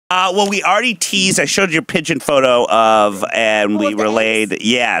Well, we already teased. I showed you a pigeon photo of, and we relayed.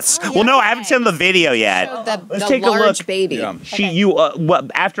 Yes. Oh, yeah. Well, no, I haven't seen the video yet. Let's take a look. Baby. Yeah.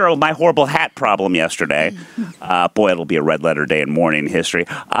 After my horrible hat problem yesterday, boy, it'll be a red letter day in morning history.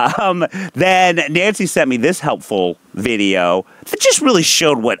 Then Nancy sent me this helpful video that just really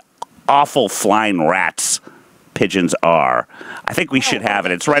showed what awful flying rats pigeons are. I think we should have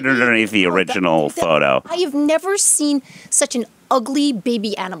it. It's right underneath the original photo. I have never seen such an ugly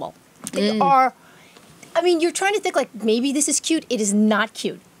baby animal. They are, I mean, you're trying to think like maybe this is cute. It is not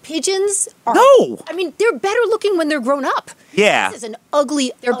cute. Pigeons are, no. I mean, they're better looking when they're grown up. Yeah. This is an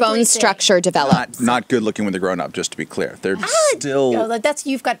ugly, their bone structure develops. Not good looking when they're grown up, just to be clear. They're still... No,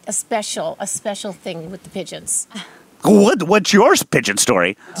 you've got a special thing with the pigeons. What's your pigeon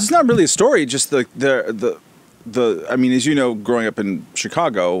story? It's not really a story, just I mean, as you know, growing up in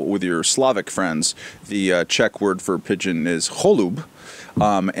Chicago with your Slavic friends, the Czech word for pigeon is holub.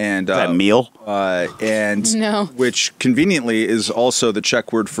 Is that meal? No. Which conveniently is also the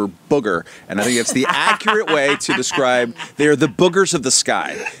Czech word for booger. And I think it's the accurate way to describe, they're the boogers of the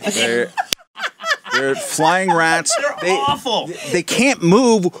sky. They're flying rats. They're awful. They can't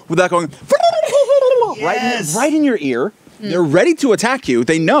move without going right in your ear. They're ready to attack you.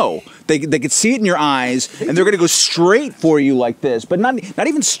 They know. They can see it in your eyes, and they're going to go straight for you like this. But not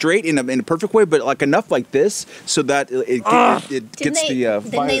even straight in a perfect way, but like enough like this so that it gets the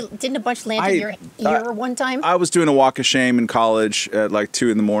fire. Didn't a bunch land in your ear one time? I was doing a walk of shame in college at like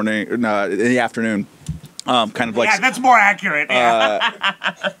 2 in the morning, in the afternoon. Kind of like that's more accurate. Kind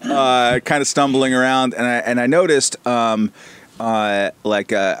of stumbling around, and I noticed.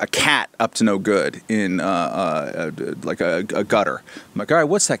 Like a cat up to no good in like a gutter. I'm like, all right,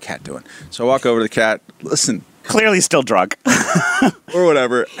 what's that cat doing? So I walk over to the cat. Listen, clearly still drunk, or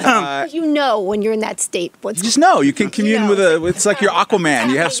whatever. You know when you're in that state. You just know you can commune with it's like your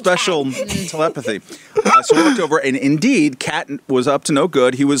Aquaman. You have special telepathy. So I walked over, and indeed, cat was up to no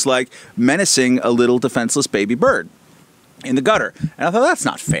good. He was like menacing a little defenseless baby bird in the gutter, and I thought that's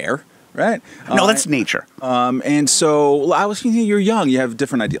not fair. Right? No, that's nature. And so I was thinking, you're young, you have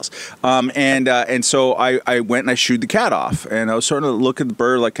different ideals. And so I went and I shooed the cat off, and I was sort of looking at the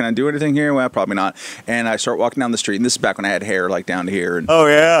bird, like, can I do anything here? Well, probably not. And I start walking down the street, and this is back when I had hair like down to here, and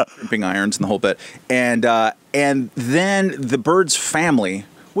crimping irons and the whole bit. And then the bird's family,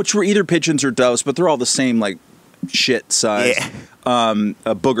 which were either pigeons or doves, but they're all the same, like, shit size. Yeah.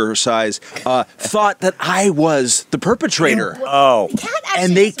 A booger size, thought that I was the perpetrator. Oh.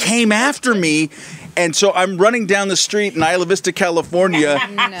 And they came after me. And so I'm running down the street in Isla Vista, California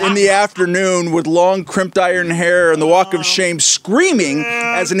in the afternoon with long crimped iron hair and the walk of shame, screaming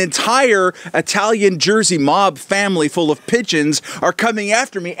as an entire Italian Jersey mob family full of pigeons are coming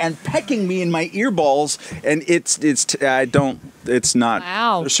after me and pecking me in my earballs. And it's not.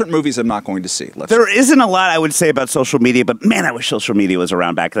 Wow. There's certain movies I'm not going to see. There isn't a lot I would say about social media, but man, I wish social media was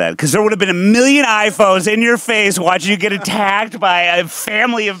around back then, because there would have been a million iPhones in your face watching you get attacked by a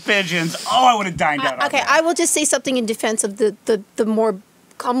family of pigeons. Oh, I would have dined out. Okay, I will just say something in defense of the more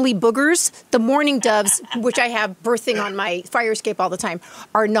comely boogers. The mourning doves, which I have birthing on my fire escape all the time,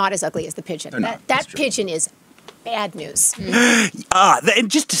 are not as ugly as the pigeon. That pigeon is bad news. And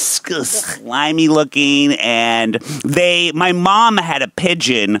just slimy looking, and my mom had a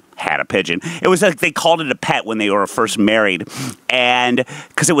pigeon. It was like they called it a pet when they were first married, and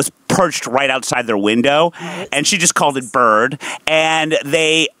because it was perched right outside their window, and she just called it Bird, and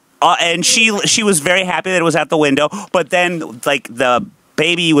and she was very happy that it was at the window, but then like the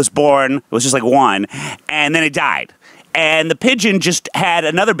baby was born, it was just like one, and then it died. And the pigeon just had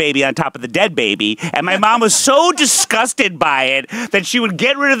another baby on top of the dead baby. And my mom was so disgusted by it that she would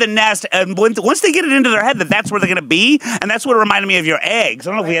get rid of the nest. And once they get it into their head that that's where they're going to be, and that's what reminded me of your eggs.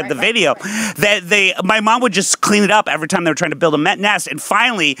 I don't know if we had the video. That my mom would just clean it up every time they were trying to build a nest. And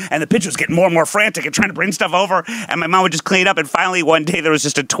finally, and the pigeon was getting more and more frantic and trying to bring stuff over. And my mom would just clean it up. And finally, one day, there was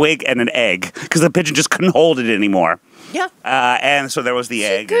just a twig and an egg because the pigeon just couldn't hold it anymore. Yeah. And so there was the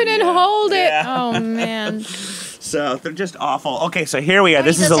egg. Couldn't hold it. Oh, man. So they're just awful. Okay, so here we are.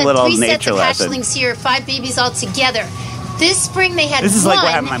 This is a little nature lesson. 3 sets of hatchlings here, 5 babies all together. This spring they had This is one, like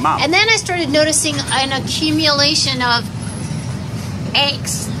what happened to my mom. And then I started noticing an accumulation of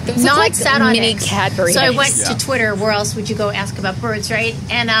eggs. Not like sat on mini eggs. Cadbury So I eggs. went to Twitter. Where else would you go ask about birds, right?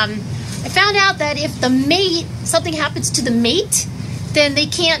 And I found out that if the mate, something happens to the mate, then they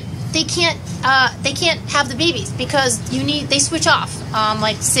can't have the babies because they switch off,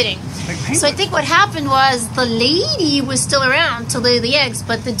 like sitting. So I think what happened was the lady was still around to lay the eggs,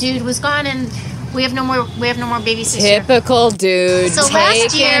 but the dude was gone, and We have no more babies this year. Typical dude. So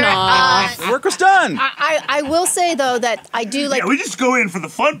last taking year, off. Work was done. I will say though that I do like. Yeah, we just go in for the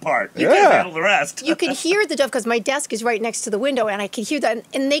fun part. You Yeah. can't handle the rest. You can hear the dove because my desk is right next to the window, and I can hear that.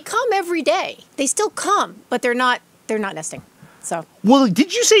 And they come every day. They still come, but they're not nesting. So Well,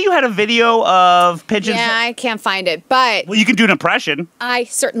 did you say you had a video of pigeons? Yeah, I can't find it, but Well, you can do an impression. I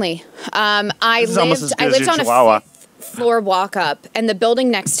certainly. I This is almost as lived. good I as lived your on Chihuahua. a 5th floor walk up, and the building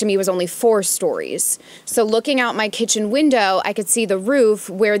next to me was only 4 stories. So looking out my kitchen window, I could see the roof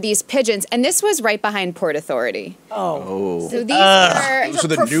where these pigeons, and this was right behind Port Authority. Oh. So these were Those are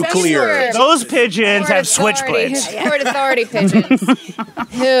the nuclear. Those pigeons have Port Authority- switchblades. Port Authority pigeons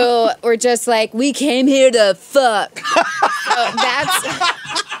who were just like, we came here to fuck. So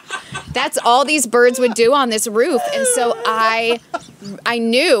that's all these birds would do on this roof. And so I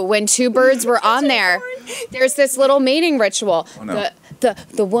knew when 2 birds were on there, there's this little mating ritual. Oh, no.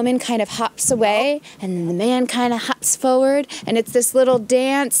 The woman kind of hops away, and then the man kind of hops forward, and it's this little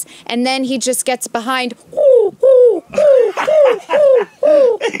dance, and then he just gets behind.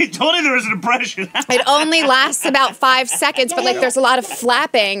 He told you there was an impression. It only lasts about 5 seconds, but like there's a lot of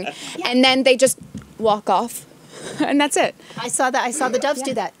flapping, and then they just walk off, and that's it. I saw that. I saw the doves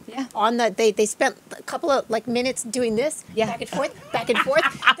do that. Yeah. On the they spent a couple of like minutes doing this. Yeah. Back and forth, back and forth.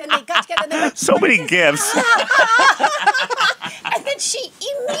 Then they got together. And they went, So many gifts. and then she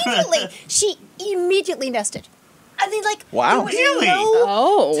immediately nested. I mean, like, Wow. there was Really?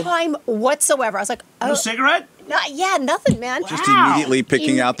 no time whatsoever. I was like, No oh, cigarette? yeah, nothing, man. Just immediately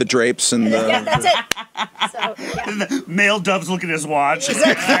picking out the drapes and Yeah, the. that's it. So, yeah. And the male dove's looking at his watch.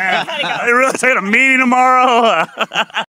 I realize I got a meeting tomorrow.